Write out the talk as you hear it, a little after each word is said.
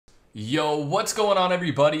Yo, what's going on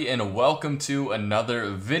everybody, and welcome to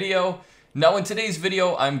another video. Now in today's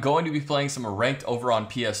video, I'm going to be playing some ranked over on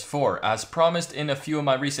PS4. As promised in a few of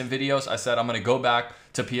my recent videos, I said I'm going to go back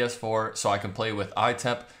to PS4 so I can play with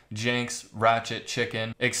iTemp, Jinx, Ratchet,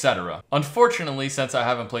 Chicken, etc. Unfortunately, since I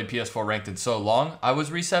haven't played PS4 ranked in so long, I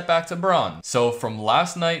was reset back to bronze. So from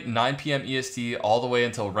last night, 9 p.m. EST, all the way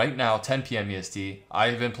until right now, 10 p.m. EST,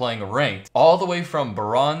 I've been playing ranked all the way from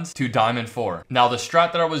bronze to diamond 4. Now the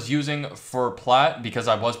strat that I was using for plat, because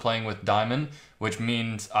I was playing with diamond, which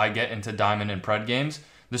means I get into diamond and pred games,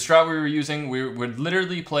 the strat we were using, we would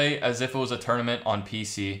literally play as if it was a tournament on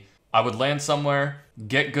PC. I would land somewhere,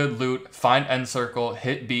 get good loot, find end circle,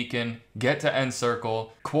 hit beacon, get to end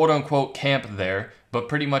circle, quote unquote camp there, but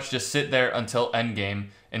pretty much just sit there until end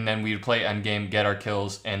game, and then we'd play end game, get our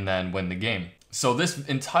kills, and then win the game. So this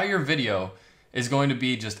entire video is going to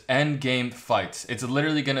be just end game fights. It's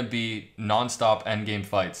literally going to be non-stop end game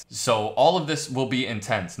fights. So all of this will be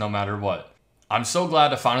intense no matter what. I'm so glad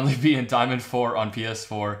to finally be in Diamond 4 on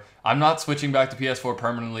PS4. I'm not switching back to PS4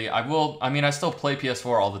 permanently. I still play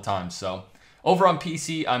PS4 all the time, so. Over on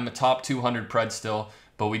PC, I'm a top 200 pred still,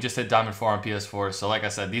 but we just hit Diamond 4 on PS4, so like I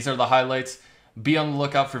said, these are the highlights. Be on the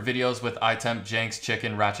lookout for videos with iTemp, Jinx,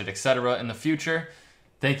 Chicken, Ratchet, etc. in the future.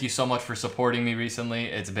 Thank you so much for supporting me recently.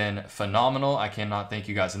 It's been phenomenal. I cannot thank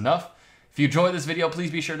you guys enough. If you enjoyed this video,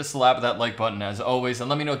 please be sure to slap that like button as always, and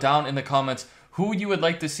let me know down in the comments who you would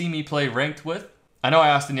like to see me play ranked with. I know I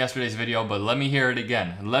asked in yesterday's video, but let me hear it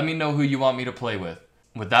again. Let me know who you want me to play with.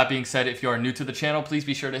 With that being said, if you are new to the channel, please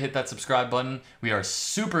be sure to hit that subscribe button. We are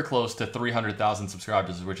super close to 300,000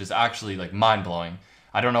 subscribers, which is actually like mind-blowing.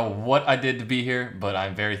 I don't know what I did to be here, but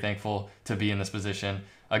I'm very thankful to be in this position.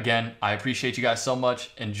 Again, I appreciate you guys so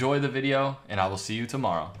much. Enjoy the video, and I will see you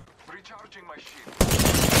tomorrow. Recharging my shield.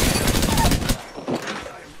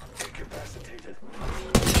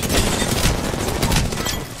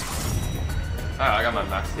 Alright, I got my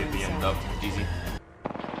max HP in up. Easy.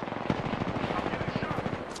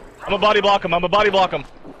 I'm a body block him.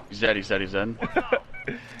 He's dead. To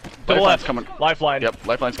the left. Coming. Lifeline. Yep,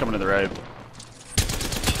 lifeline's coming to the right.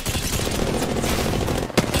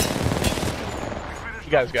 You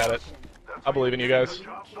guys got it. I believe in you guys.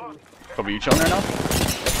 Kobi, you chilling right now?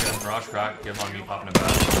 Mirage crack, give on me popping it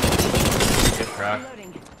back. Get crack.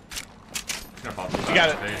 Gonna pop You got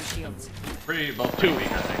it. Pretty both Two.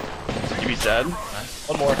 weak, I think. He's dead. Nice.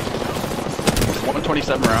 One more.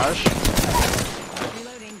 127 Mirage.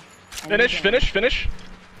 Finish.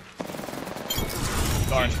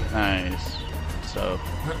 Darn. Nice. So.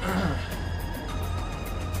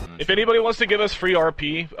 If anybody wants to give us free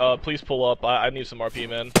RP, please pull up. I need some RP,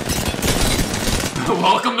 man.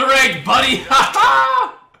 Welcome to ranked, buddy!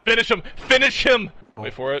 Finish him!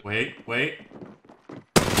 Wait for it. Wait. Reloading.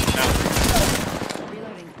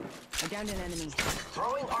 I downed an enemy.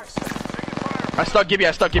 Throwing arson. I stuck Gibby.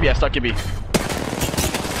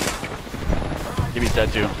 Gibby's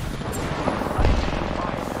dead too.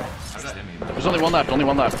 How'd that hit me? There's only one left.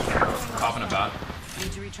 Popping it back.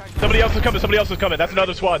 Need to recharge. Somebody else is coming. That's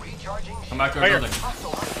another squad. Come back to our Right here. building.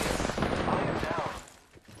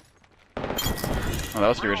 Oh, that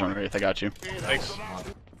was the original Wraith. I got you. Thanks.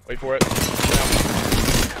 Wait for it.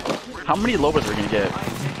 How many Lobas are we gonna get?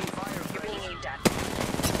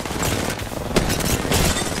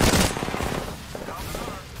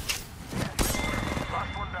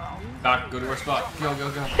 Back, go to our spot. Go.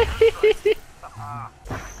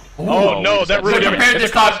 Oh no, that ruined They're prepared everything. this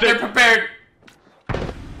time. They're prepared.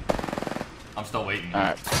 I'm still waiting.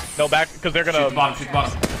 Alright. No, back, because they're Shoot the gonna... bottom, shoot the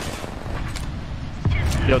bottom.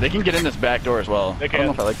 Yo, they can get in this back door as well. They I can. don't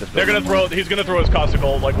know if I like this. They're gonna throw... He's gonna throw his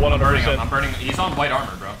Costicle, like, 100%. I'm burning. He's on white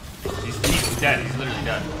armor, bro. He's dead. He's literally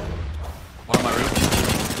dead. One on my roof.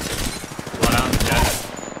 One down, dead.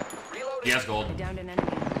 He has gold. I downed an enemy.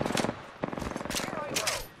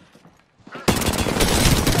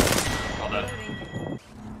 All dead.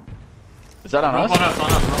 Is that on Rope us? on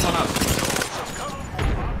us.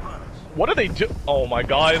 What do they do? Oh my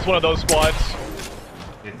god, it's one of those squads.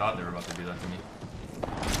 They thought they were about to do that to me.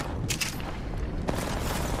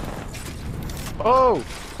 Oh!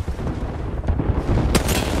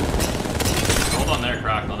 Hold on there,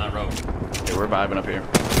 cracked on that rope. Okay, we're vibing up here.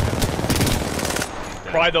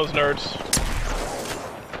 Pry those nerds.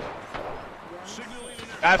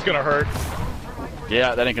 That's gonna hurt.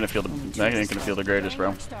 Yeah, that ain't gonna feel the greatest,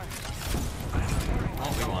 bro.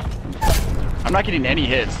 Oh, we won. I'm not getting any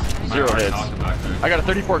hits. Zero Already hits. knocked him back there. I got a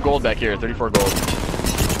 34 gold back here. 34 gold.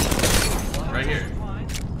 Right here.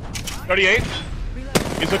 38.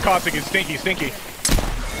 He's a caustic. He's stinky.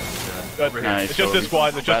 Good. Nice. It's just this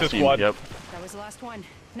squad. It's just this Last team, squad. Yep. That was the last one.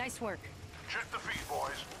 Nice work. Check the feet,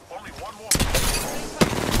 boys. Only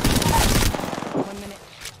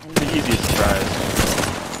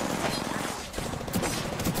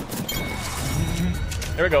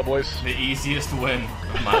There we go, boys. The easiest win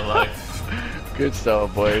of my life. Good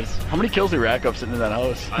stuff, boys. How many kills did we rack up sitting in that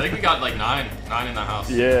house? I think we got like 9 in that house.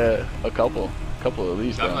 Yeah, a couple at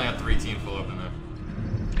least. Definitely had 3 teams full up in there.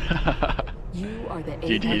 You are the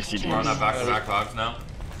GG's, GG's. We're on that back-to-back vibes now.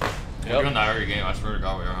 We're doing that every game. I swear to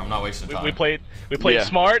God, we are. I'm not wasting time. We played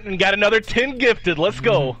smart and got another 10 gifted. Let's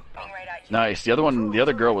go. Nice. The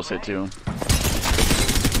other girl was hit too. Watch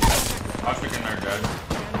me in there, guys. In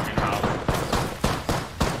house.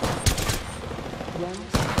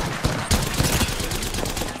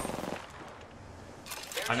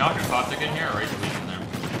 I knocked a caustic in here or raised a leak in there.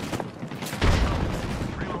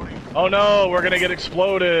 Oh no, we're gonna get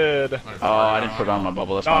exploded. Oh, I didn't put on my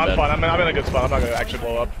bubble. That's No, my I'm bad. fine. I'm in a good spot. I'm not gonna actually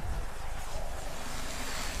blow up.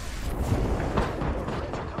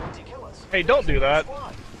 Hey, don't do that.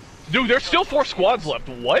 Dude, there's still 4 squads left.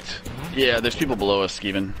 What? Yeah, there's people below us,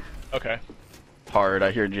 Skeevin. Okay. Hard.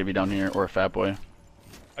 I hear JB down here, or a fat boy.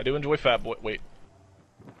 I do enjoy Fat Boy. Wait.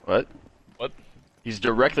 What? What? He's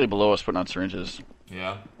directly below us putting on syringes.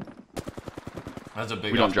 Yeah. That's a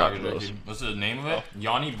big. We don't drop target, those. dude. What's the name of it?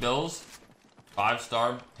 Yanni Bills,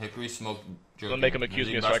 5-star hickory smoked jerky. Don't make him accuse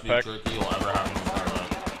me of Best strike pack. beef jerky you'll ever have in your entire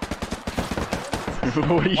life.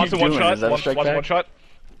 What are you Wants a doing? one shot. Is that a Wants strike a back? one shot.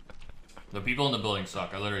 The people in the building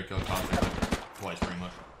suck. I literally killed Caustic like twice, pretty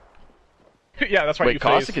much. Yeah, that's right. Wait, you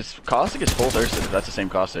Caustic phased. is full thirsted. That's the same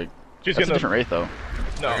Caustic. She's That's a gonna- different Wraith though.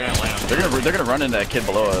 No. They're gonna land. They're gonna run into that kid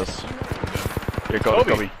below us. Here, Kobi.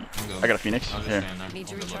 Kobe. I got a Phoenix. I'll just Here. stand there. Need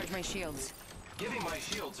to Good luck. recharge my shields. Giving my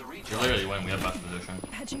shields a We recharge. literally win. We have best position.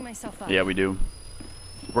 Patching myself up. Yeah, we do.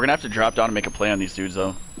 We're gonna have to drop down and make a play on these dudes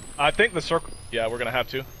though. I think the circle. Yeah, we're gonna have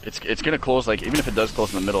to. It's gonna close, like, even if it does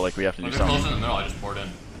close in the middle, like, we have to do When they're close in something. the middle, I just poured in.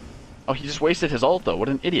 Oh, he just wasted his ult though. What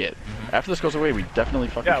an idiot. After this goes away, we definitely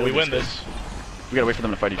fucking Yeah, kill we these win guys. this. We gotta wait for them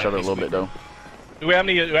to fight each other a little bit though. Do we have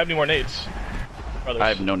any more nades? Brothers? I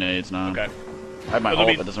have no nades now. Okay. I have my It'll ult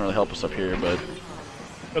be- that doesn't really help us up here, but...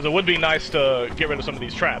 Because it would be nice to get rid of some of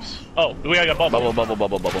these traps. Oh, we got bubble. Bubble, bubble,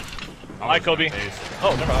 bubble, bubble. Hi, Kobe. Phase. Oh,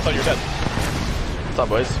 never mind. I thought you were dead. What's up,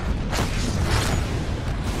 boys?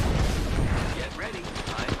 Get ready.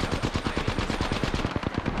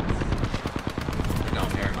 Down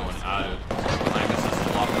here, going at it. I guess this is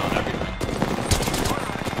locking on everything.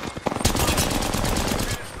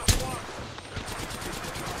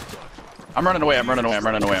 I'm running away, I'm running away, I'm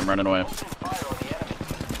running away, I'm running away.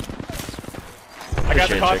 I got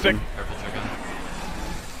the Appreciate it, caustic. chicken. Careful, chicken.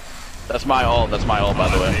 That's my ult, by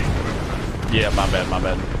the way. Yeah, my bad, my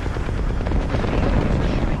bad.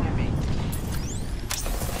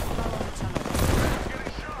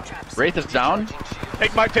 Wraith is down.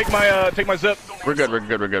 Take my zip. We're good, we're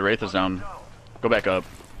good, we're good. Wraith is down. Go back up.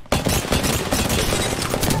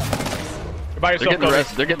 You're by yourself, Kobe.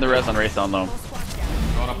 They're getting the res on Wraith down though.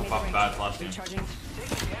 Going up a pop bad last game. Recharging.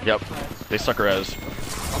 Yep. They suck a res.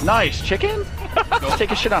 Nice, chicken! Let's take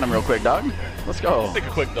a shit on him real quick, dog. Let's go. Take a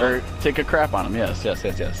quick dog. Or take a crap on him, yes, yes,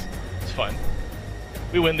 yes, yes. It's fine.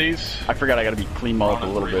 We win these. I forgot I gotta be clean We're mode on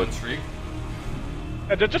a little 3-1 bit. streak.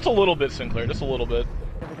 Just a little bit, Sinclair. Just a little bit.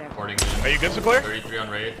 Over there. Porting Are in. you good, Sinclair? 33 on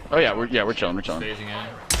raid. Oh yeah, we're chilling, we're chilling. Phasing in.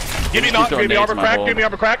 Give me keep not. throwing Give me nades armor in my crack. hole. Give me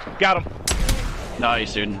armor crack. Got him.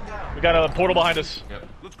 Nice, dude. We got a portal behind us. Yep.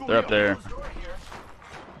 They're up there.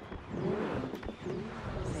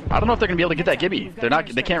 I don't know if they're gonna be able to get that Gibby. They're not.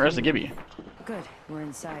 They can't res the Gibby. Good. We're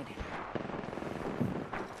inside.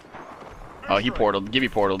 Oh, he portaled. Gibby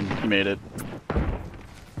portaled. He made it.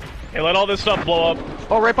 Hey, let all this stuff blow up.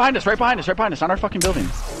 Oh, right behind us, right behind us, right behind us, on our fucking building.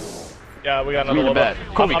 Yeah, we got Me another in the level.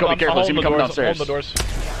 back. Kobe, Kobe, careful, see me coming downstairs. I'm holding the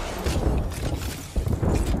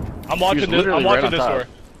doors. I'm watching this. literally I'm watching right this on top.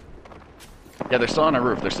 door. Yeah, they're still on our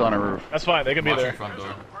roof. They're still on our roof. That's fine. They can be Watching there. front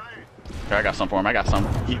door. Here, I got some for him. I got some.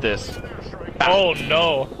 Eat this. Oh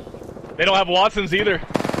no. They don't have Watsons either.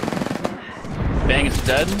 Bang is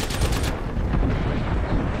dead.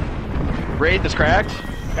 Wraith is cracked. Got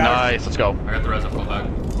her. Nice. Let's go. I got the res up, pull back.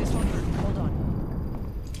 This one. Hold on.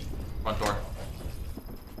 Front door.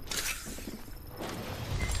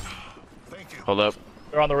 Hold up.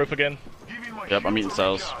 They're on the roof again. Yep, I'm eating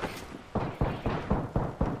cells.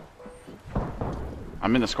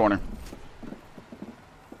 I'm in this corner.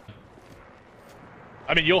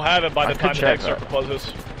 I mean, you'll have it by I the could time the check next that. circle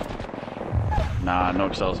closes. Nah,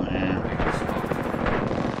 no cells in here.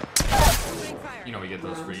 You know we get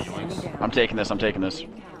those free yoinks. I'm taking this. I'm taking this.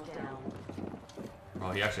 Oh,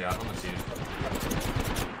 he actually has them. Let's see.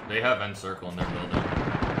 They have end circle in their building.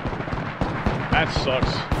 That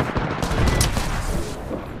sucks.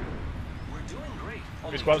 We're doing great.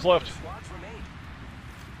 3 squads left. Squads remain.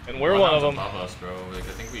 And we're one of them. Above us, bro. Like,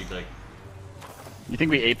 I think we like. You think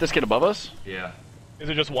we ate this kid above us? Yeah. Is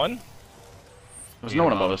it just one? There's no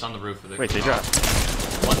one above It's us. on the roof. Wait, they dropped.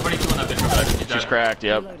 122 on that bitch over there. He's She's dead. cracked,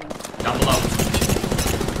 yep. Reloading. Down below.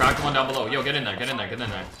 Cracked one down below. Yo, get in there, get in there, get in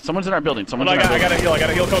there. Someone's in our building. Oh, Someone's no, in our building. I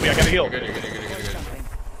gotta heal Kobe, I gotta heal. You're good, you're good, you're good, you're good, you're good.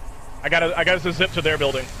 Jumping. I got us a zip to their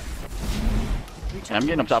building. Yeah, I'm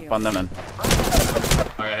getting up top on them then.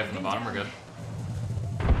 Alright, hit from the bottom, we're good.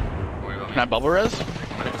 Don't worry about me. Can I bubble res? I'm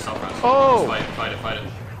gonna hit the self res. Oh! Fight it.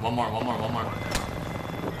 One more.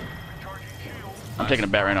 I'm taking a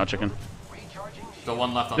bat right now, chicken. Still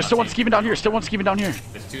one left on There's that still one team. scheming down here. Still one scheming down here.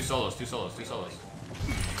 It's two solos. I've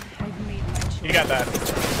made my choice. You got that.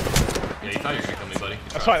 Yeah, you thought you were gonna kill me, buddy.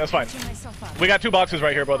 That's fine, that's fine. Picking myself up. We got 2 boxes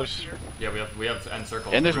right here, brothers. Yeah, we have end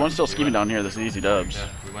circle. And there's one still We scheming win. down here. This is easy dubs. Yeah,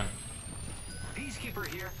 we win. Peacekeeper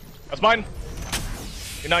here. That's mine.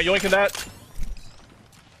 You're not yoinking that?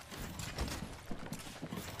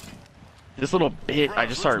 This little bit, I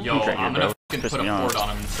just started Yo, peek right here, I'm gonna bro. fucking Pissed put a me port off. on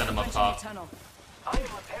him and send him up Punching the top. tunnel. I am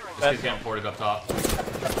repairing. This kid's getting ported up top. Oh,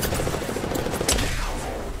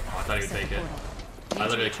 I thought he would take it. I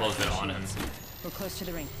literally closed it on him. We're close to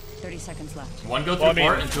the ring. 30 seconds left. One go through Well, I mean-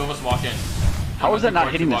 port and 2 of us walk in. How is that not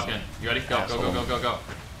Port, hitting 2 this? walk in. You ready? Go.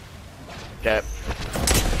 Okay.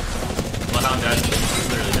 Bloodhound dead.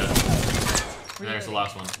 Literally dead. There's the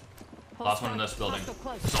last one. Last one in this building.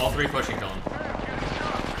 It's all 3 pushing, kill him.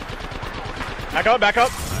 Back up, back up.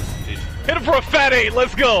 Nice. GG. Hit him for a fat 8,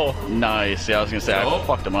 let's go. Nice. Yeah, I was gonna say, Oh. I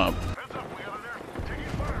fucked him up.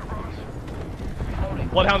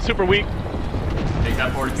 Bloodhound super weak. Take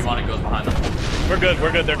that port if you want, it goes behind them. We're good,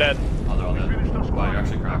 they're dead. Oh, they're all dead. Wow, you're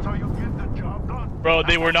actually cracked. Bro,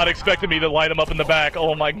 they were not expecting me to light them up in the back.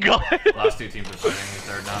 Oh my god. Last 2 teams are fighting. He's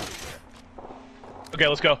third now. Okay,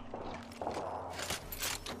 let's go.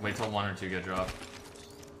 Wait till 1 or 2 get dropped.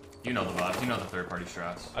 You know the vibes. You know the third-party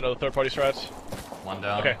strats. I know the third party strats. 1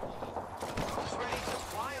 down. Okay. Who's ready to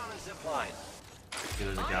fly on a zip line? See,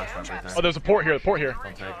 there's a gas trap right there. Oh, there's a port here,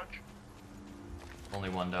 Don't take. Only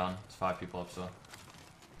 1 down. It's 5 people up still.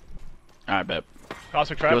 Alright, bet.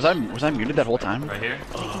 Caustic Yo, traps. was I muted that whole time? Right here.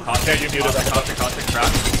 Yeah, you muted that. Caustic,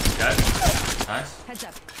 crack. Okay. Nice. Heads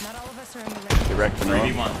up. Not all of us are in the ring. Direct the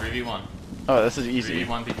 3v1. Oh, this is easy.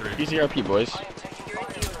 3v1v3. Easy RP, boys. You're in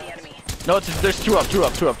view of the enemy. No, there's two up.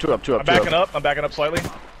 I'm backing up slightly.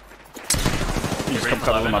 You just come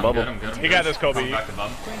cover with my bubble. You got this, Kobe. Back to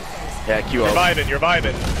bub. Yeah, Q You're up. vibing. You're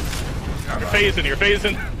phasing.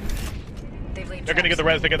 They've laid They're gonna get the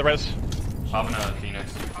traps. res, Popping a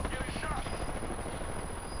Phoenix.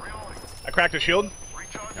 I cracked his shield.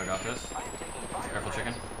 Yo, got this. Careful,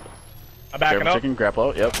 chicken. I'm backing Careful, up. chicken. Grapple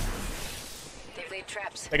out. Yep. They've laid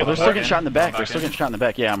traps. They get They're the still port. getting shot in the back. Back They're still in. getting shot in the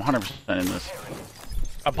back. Yeah, I'm 100% in this.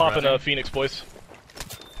 I'm popping a Phoenix, boys.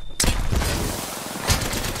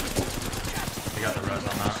 We got the res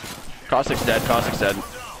on that. Caustic's dead.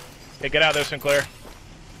 Hey, get out of there, Sinclair.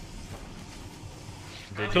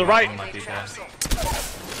 They To do the right. have one like these guys.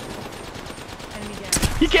 Enemy down.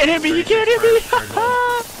 He can't hit me. He 36 can't hit me. first, third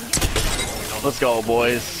goal. Let's go,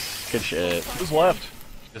 boys. Good shit. Who's left?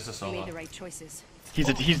 Just a You solo. made the right choices.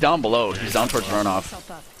 He's down below. He's down towards runoff. Self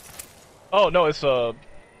up. Oh no, it's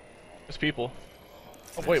people.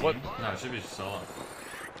 Oh wait, what? No, it should be just solo.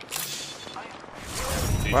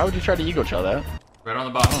 Why would you try to ego chow that? Right on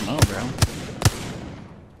the bottom. No, bro.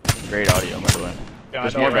 Great audio, by the way. Yeah,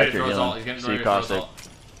 There's I know, more right? back here, Throws ult. Dylan. He's getting See ready to throw his Caustic.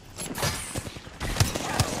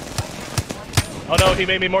 ult. Oh no, he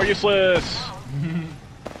made me more useless.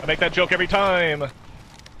 I make that joke every time. I'm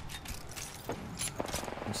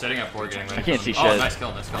sitting at 4 getting ready. I can't for see them. Oh, shit. nice kill.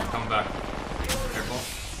 I'm coming back. Careful.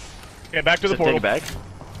 Okay, back to the Take portal. it back.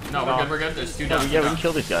 No, we're good. There's 2 Yeah, down. we can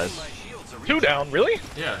kill these guys. 2 down, really?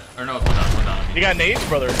 Yeah. Or no, it's 1 down. You got nades,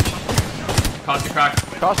 brother. Caustic crack.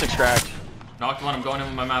 Caustic's cracked. Knocked one. I'm going in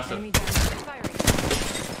with my massive. Enemy down. Firing.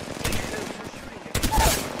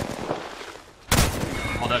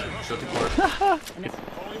 All that. Show to court.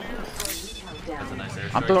 That's a nice air I'm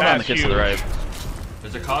strike. throwing on the That's kids to the huge. right.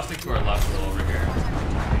 There's a caustic to our left still over here.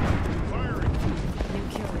 New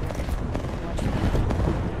kill leader. Watch for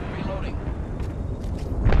Reloading.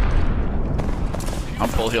 I'm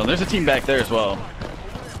full heal. And there's a team back there as well.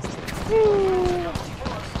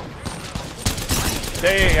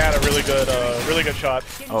 They had a really good shot.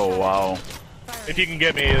 Oh, wow. If you can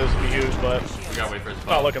get me, this would be huge, but We gotta wait for his it's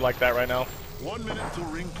not ball. looking like that right now. 1 minute till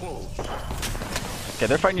ring close. Okay,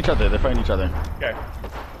 they're fighting each other. Okay,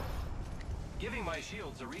 Giving my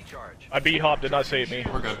shields a recharge. my B-hop did not save me.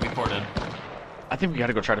 We're good. We poured in. I think we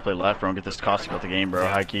gotta go try to play left, bro, and get this Caustic out the game, bro.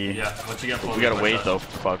 High key. Yeah. Once you get full, We gotta push wait, us. though.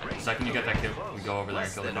 Fuck. The second you get that kill, we go over there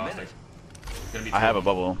and kill the caustic. It's gonna be I have a two.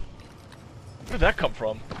 bubble. Where did that come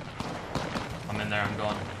from? I'm in there. I'm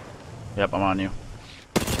going. Yep, I'm on you.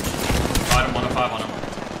 5 on him. 105 on him.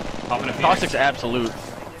 Popping a Phoenix. Toxic's absolute.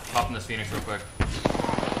 Popping this Phoenix real quick.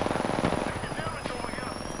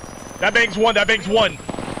 That bang's one. That bang's one.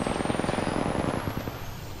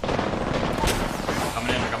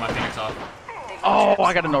 Coming in. I got my Phoenix off. Oh,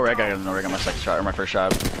 I got a no rig. I got a no rig on my second shot or my first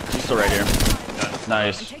shot. He's still right here.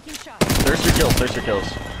 Nice. Taking shots. There's 3 kills. There's 3 kills.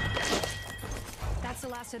 That's the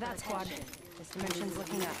last of that squad. This dimension's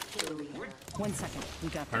looking up. 1 second. We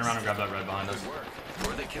got Turn this. around and grab that red behind us.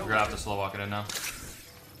 We're gonna have to slow walk it in now.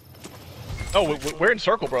 Oh, we're in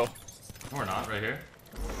circle, bro. No, we're not. Right here.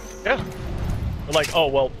 Yeah. We're like, oh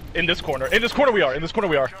well, in this corner. In this corner we are. In this corner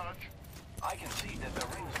we are. I can see that the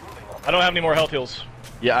ring's moving. I don't have any more health heals.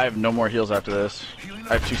 Yeah, I have no more heals after this.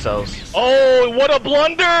 I have 2 cells. Oh, what a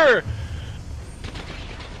blunder!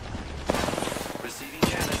 Receiving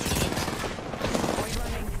damage.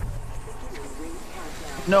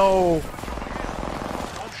 No.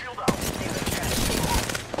 Don't shield out.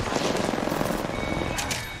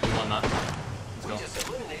 We won that. Let's Just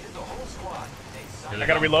eliminated the whole squad. go. I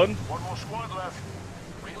gotta reload. One more squad left.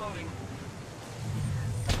 Reloading.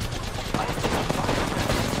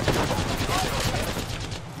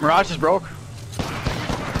 Mirage is broke.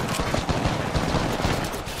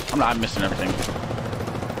 I'm missing everything.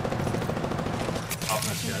 Popping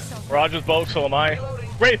this shit. Mirage is broke, so am I.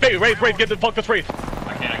 Wraith, get the fuck this Wraith.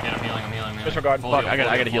 I can't. I'm healing. Disregard. Full Fuck, heal,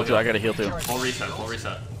 I gotta heal too. I gotta heal too. Full reset.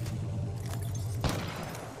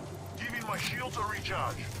 Giving my shields a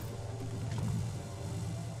recharge.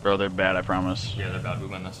 Bro, they're bad, I promise. Yeah, they're bad. We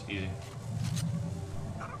win this. Easy.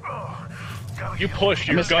 You push.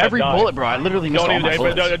 I You're missed gonna every die. bullet, bro. I literally missed all my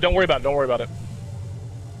bullets. Don't worry about it. Don't worry about it.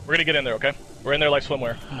 We're gonna get in there, okay? We're in there like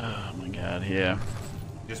swimwear. Oh my god, yeah.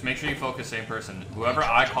 Just make sure you focus same person. Whoever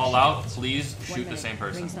I call out, please shoot the same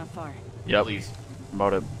person. Ring's not far. Yep. Please.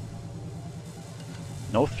 About it.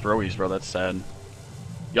 No throwies, bro. That's sad.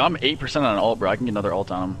 Yo, I'm 8% on an ult, bro. I can get another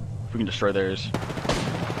ult on him. If we can destroy theirs.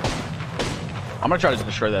 I'm gonna try to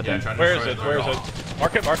destroy that Yeah, thing. try to Where is destroy it? their Where is ult.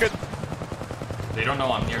 it? Mark it. They don't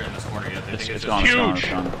know I'm here in this corner yet. They think It's it's gone, just it's gone, huge.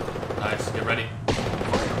 it's gone. Nice. Get ready.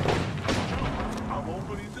 I'm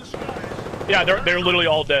opening the skies. Yeah, they're literally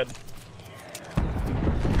all dead.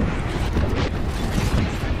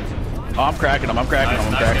 Oh, I'm cracking them. I'm cracking them.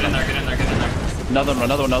 I'm Nice. cracking Get in them. there. Get in there. Another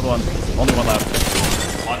one. Only one left.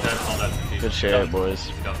 All dead. Jeez. Good shit, boys.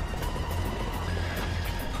 Easy go.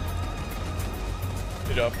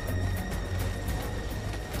 Good job.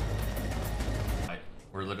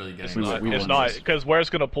 We're literally getting. We shit. won It's not this. because where it's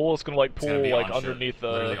gonna pull, it's gonna like It's gonna pull be like on underneath ship. the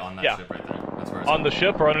Literally on that ship right there. That's where it's on the gonna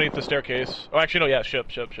ship or underneath the staircase. Oh, actually no, yeah, ship.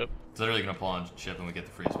 It's literally gonna pull on ship and we get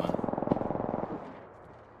the freeze win.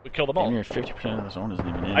 We killed them Damn all. near 50% of the zone isn't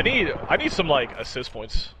even in. I need some like assist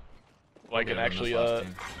points, so I can Yeah, actually this last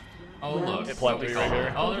team. Oh look. hit plant what we three call right it.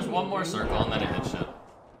 here. Oh, there's one more circle and then it hits ship.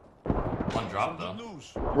 One drop though.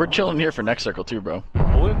 News. We're chilling here for next circle too, bro.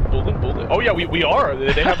 bullet. Oh yeah, we are.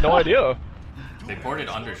 They have no idea. They ported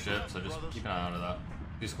under ship, so just keep an eye out of that.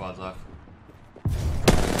 2 squads left.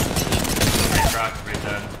 Great crack, great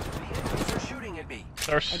dead. They're shooting at me.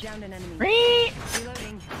 I Nurse. downed an enemy.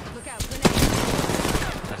 Reloading. Look out.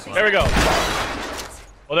 Grenade. Nice one. There we go.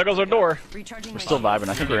 Well, there goes our door. Recharging We're my still shield. vibing.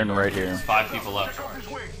 I think we're in right here. 5 people left.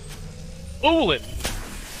 Oolin.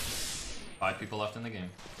 5 people left in the game.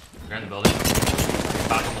 They're in the building.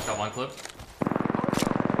 Back almost got 1 clip.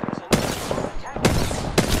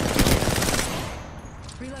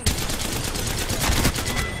 Reloading.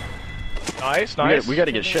 Nice. We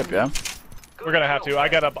gotta get ship, yeah? We're gonna have to. I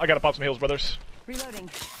gotta pop some heals, brothers. Reloading.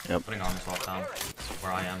 Putting armor swap down.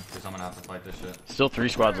 Where I am, because I'm gonna have to fight this shit. Still 3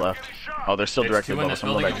 squads left. Oh, they're still It's directly 2 in above this us. I'm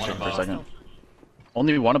going building back to and ship 1 for a above. second.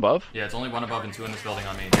 Only 1 above? Yeah, it's only 1 above and 2 in this building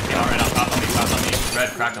on me. They're down right now. Pass on me. Red,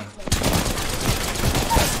 crack them.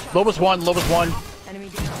 Lobos 1. Enemy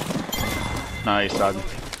down. Nice, dog.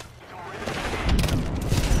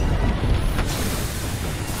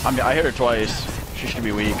 I hit her twice. She should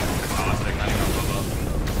be weak. Oh, sick. Not even above.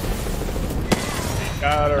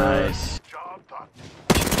 Got her. Nice. Job done.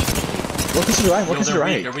 More kids to the right, more Yo, kids to the they're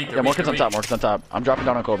weak, right. they're weak, Yeah, more kids on they're top, more kids on top. I'm dropping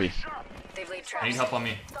down on Kobe. They've laid weak. I traps. need help on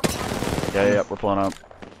me. Yeah, we're pulling up.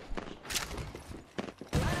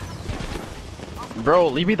 Bro,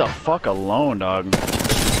 leave me the fuck alone, dog.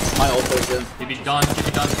 My ult goes in. Keep it done.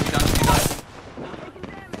 Heads up,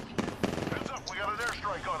 we got an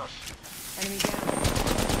airstrike on us. Enemy down.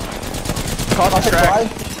 Caught off the Crack.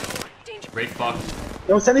 fly. Great fuck.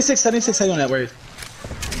 Yo, 76 heading on that wave.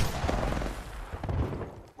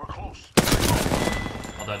 We're close.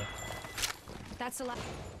 All dead. That's the last.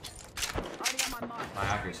 Already on my mark. My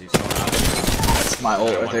accuracy's so bad. That's my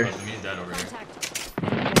ult right there. He's dead over here. Contact.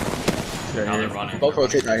 Now they're running. Both They're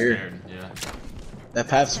rotate running, right here. scared. Yeah. That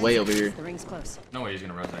path's way over here. The ring's close. No way he's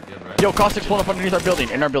gonna res that kid, right? Yo, Caustic's pulling up underneath our building.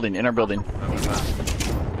 In our building. I'm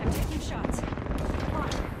taking shots.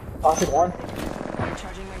 Caustic one.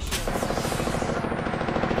 Recharging my shields.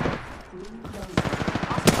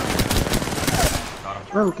 Got him.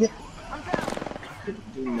 Bro, get.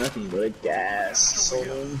 Couldn't do nothing but a gas. So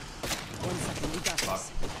 1 second, we got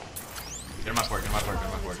this. Get in my port, get in my port, get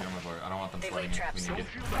in my port, get in my port. I don't want them flooding me. We need to get...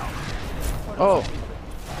 Oh.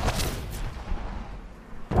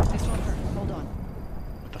 Next one hurt. Hold on.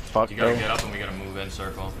 What the fuck, You gotta bro? get up and we gotta move in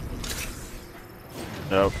circle.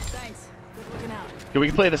 Nope. Thanks. Good looking out. Yo, we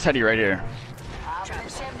can play this heady right here.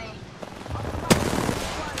 Traps.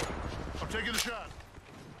 I'm taking a shot.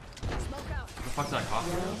 Smoke out. What the fuck's that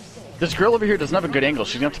coffee? This girl over here doesn't have a good angle.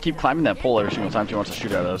 She's gonna have to keep climbing that pole every single time she wants to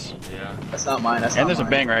shoot at us. Yeah. that's not mine. That's And not there's a mine.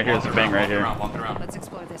 bang right here. There's a bang right here. Walk it around. Let's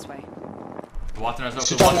explore this way. Walking us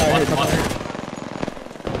She's up. talking right here.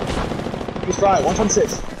 He's fried.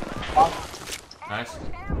 126. Nice.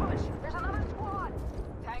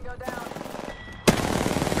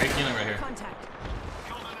 Great healing right here. Contact.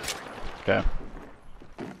 Okay.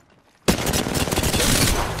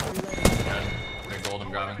 Good. Great gold, I'm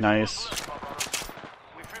grabbing. Nice.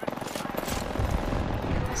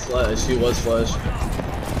 Flush. She was flush.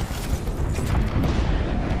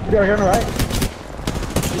 You're right here on the right.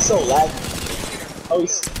 He's so laggy. Oh,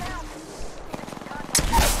 he's.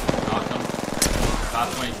 Knocked him. Top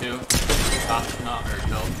 22. Top not or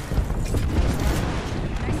killed.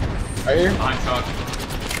 Right here. Behind truck.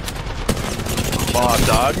 Fuck,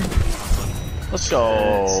 dog. Let's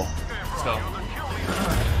go. Let's go.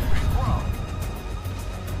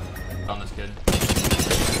 On this kid.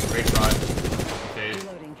 Great try. Okay.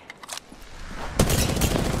 Reloading.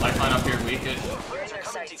 Lifeline up here, weakish.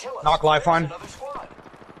 Knock lifeline. Where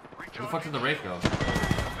the fuck did the Wraith go?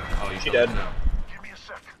 Oh, you She killed dead. him. Give me a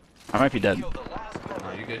sec. I might be dead. No,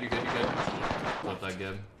 you good, you good, you good. Flip that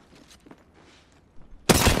gib.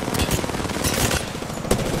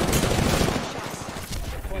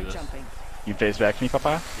 Boy this. jumping. You face back to me,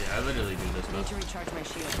 Papa? Yeah, I literally do this, Need man. to recharge my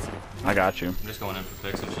shields. I got you. I'm just going in for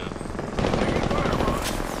picks and shit.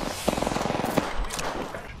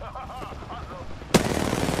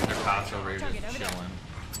 Their paths over here Target just over there. chilling.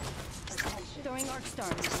 Throwing arc star.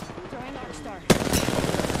 Throwing arc star.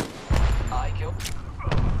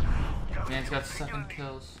 Man's got 7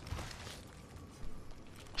 kills.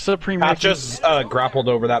 Supreme. Pat just grappled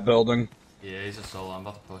over that building. Yeah, he's a solo. I'm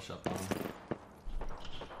about to push up on him.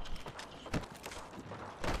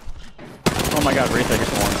 Oh my god, Wraith, I get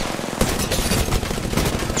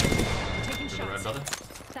Taking Give it red, shots. brother.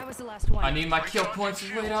 That was the last one. I need my kill points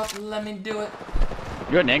right up. Let me do it. one.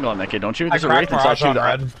 You got an angle on that kid, don't you? I There's a Wraith cracked inside Mirage you. on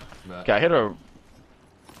red. Bet. Okay, I hit a.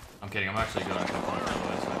 I'm kidding. I'm actually good at kill points, by the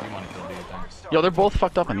way, so if you want to kill, do your thing. Yo, they're both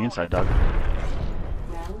fucked up on the inside, dog.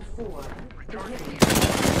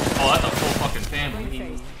 Oh, that's a full fucking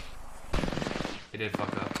family. They did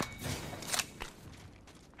fuck up.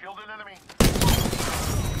 Killed an enemy.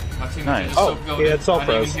 My team Nice. is Oh, so goated. he had I self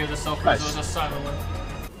didn't res. even hear the self res. Nice. It was a silent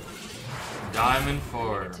one. Diamond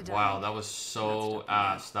 4. Wow, that was so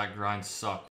ass. That grind sucked.